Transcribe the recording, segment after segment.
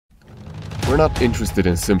We're not interested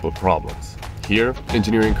in simple problems. Here,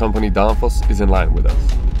 engineering company DANFOSS is in line with us.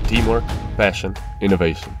 Teamwork, passion,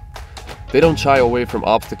 innovation. They don't shy away from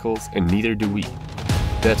obstacles, and neither do we.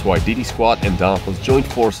 That's why DD Squad and DANFOSS joined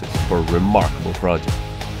forces for a remarkable project.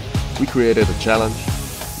 We created a challenge,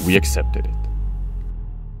 we accepted it.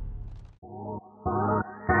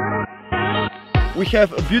 We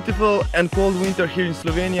have a beautiful and cold winter here in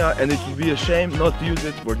Slovenia, and it would be a shame not to use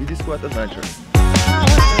it for DD Squad adventure.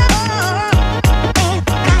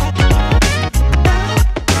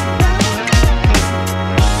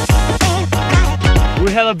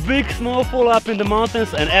 We have a big snowfall up in the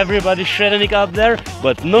mountains and everybody shredding up there,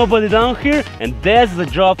 but nobody down here, and that's the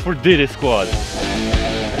job for DD Squad.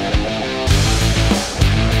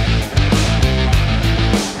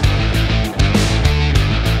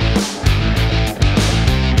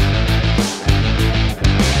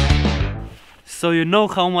 So you know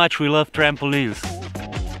how much we love trampolines.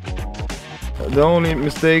 The only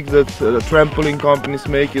mistake that trampoline companies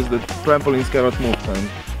make is that trampolines cannot move. And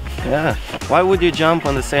yeah, why would you jump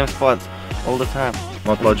on the same spot all the time?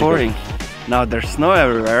 Not logical. Boring. Now there's snow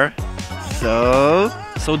everywhere, so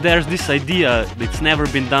there's this idea that's never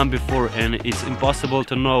been done before, and it's impossible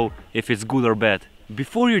to know if it's good or bad.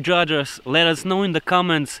 Before you judge us, let us know in the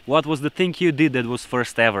comments what was the thing you did that was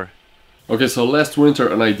first ever. Okay, so last winter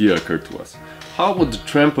an idea occurred to us. How would the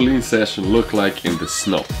trampoline session look like in the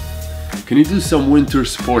snow? Can you do some winter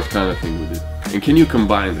sport kind of thing with it? And can you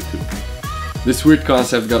combine the two? This weird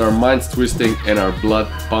concept got our minds twisting and our blood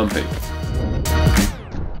pumping.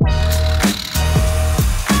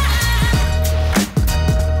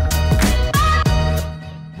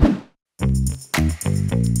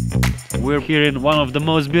 We're here in one of the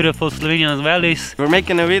most beautiful Slovenian valleys. we're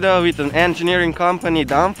making a video with an engineering company,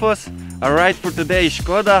 DANFOSS. Our ride for today is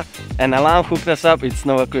Skoda, and Alan hooked us up with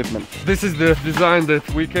snow equipment. This is the design that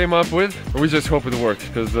we came up with. We just hope it works,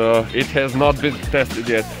 because it has not been tested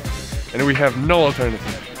yet. And we have no alternative.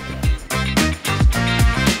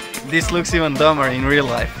 This looks even dumber in real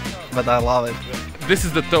life, but I love it. This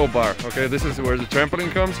is the tow bar, okay? This is where the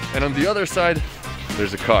trampoline comes, and on the other side,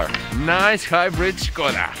 there's a car. Nice hybrid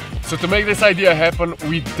Skoda. So to make this idea happen,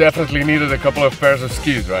 we definitely needed a couple of pairs of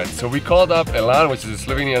skis, right? So we called up Elan, which is a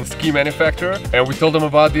Slovenian ski manufacturer, and we told them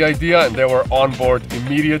about the idea, and they were on board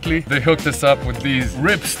immediately. They hooked us up with these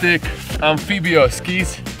ripstick amphibio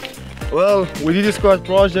skis. well, we did a squad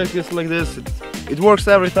project just like this. It works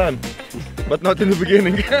every time, but not in the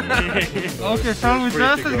beginning. Okay, shall we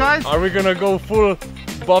test it, guys? Are we gonna go full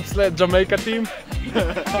bobsled Jamaica team?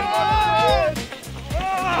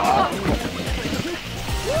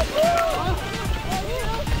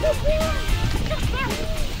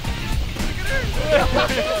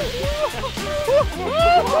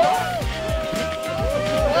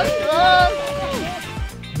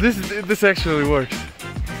 This actually works.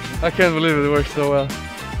 I can't believe it works so well.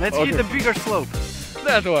 Let's hit the bigger slope.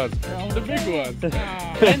 That one, the big one.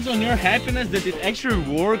 Depends on your happiness that it actually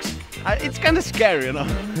works. It's kind of scary, you know.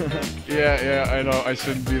 Yeah, I know. I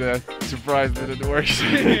shouldn't be that surprised that it works.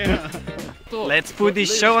 Let's put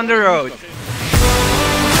this show on the road.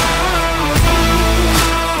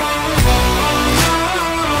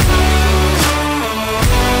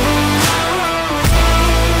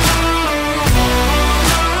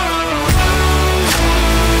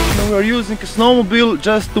 We're using a snowmobile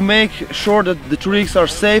just to make sure that the tricks are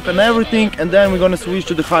safe and everything, and then we're gonna switch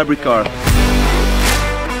to the hybrid car.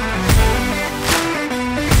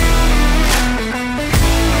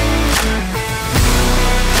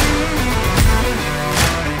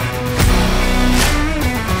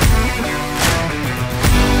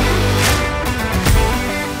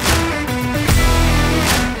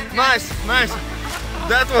 Nice!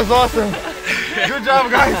 That was awesome! Good job,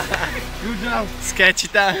 guys! Good job! Sketchy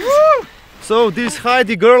time! So this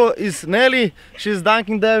Heidi girl is Nelly. She's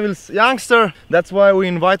Dunkin' Devil's youngster. That's why we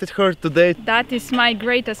invited her today. That is my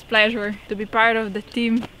greatest pleasure, to be part of the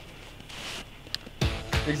team.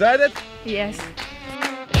 Excited? Yes.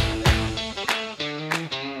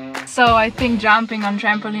 So I think jumping on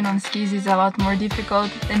trampoline on skis is a lot more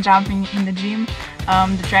difficult than jumping in the gym.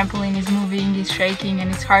 The trampoline is moving, is shaking,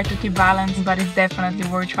 and it's hard to keep balance, but it's definitely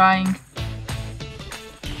worth trying.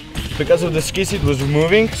 Because of the skis it was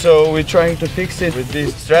moving, so we're trying to fix it with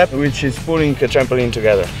this strap which is pulling a trampoline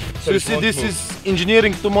together. So you see, this is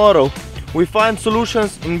engineering tomorrow. We find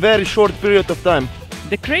solutions in very short period of time.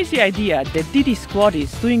 The crazy idea that DD Squad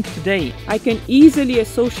is doing today, I can easily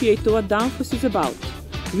associate to what DANFOSS is about.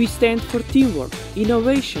 We stand for teamwork,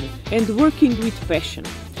 innovation and working with passion.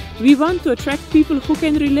 We want to attract people who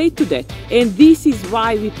can relate to that, and this is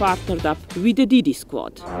why we partnered up with the DD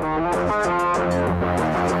Squad.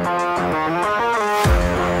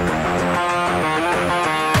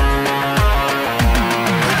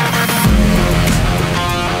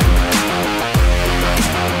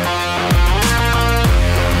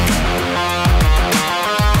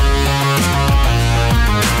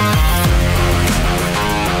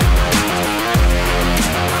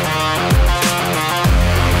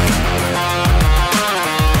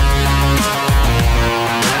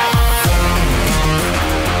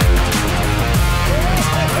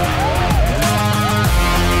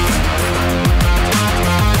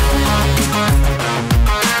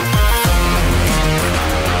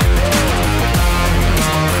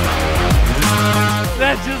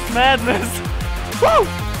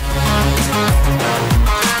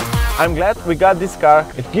 I'm glad we got this car.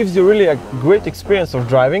 It gives you really a great experience of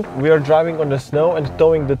driving. We are driving on the snow and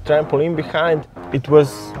towing the trampoline behind. It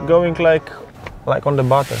was going like on the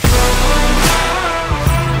butter.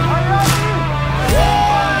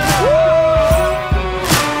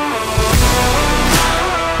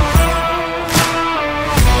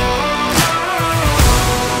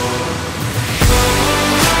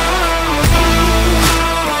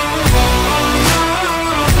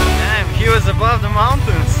 Above the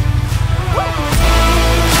mountains.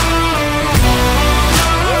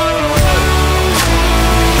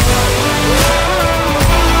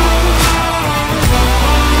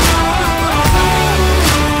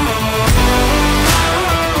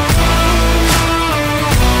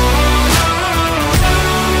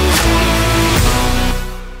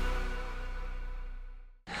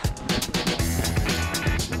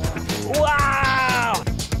 Wow!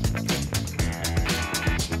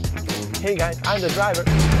 Hey guys, I'm the driver.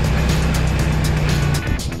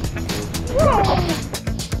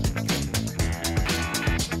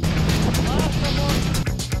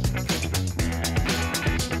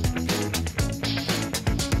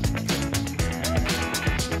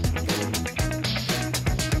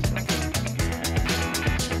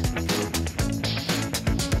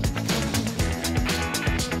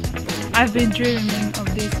 I've been dreaming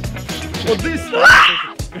of this.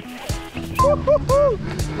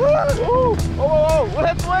 Oh,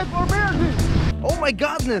 let's wait for Beardy! Oh my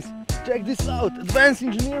goodness! Check this out! Advanced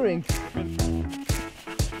engineering!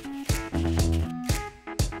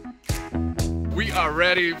 We are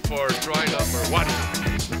ready for try number 1.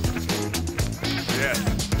 Yes,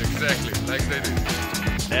 exactly, like they did.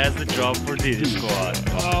 That's the job for DD squad.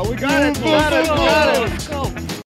 Oh, we got it!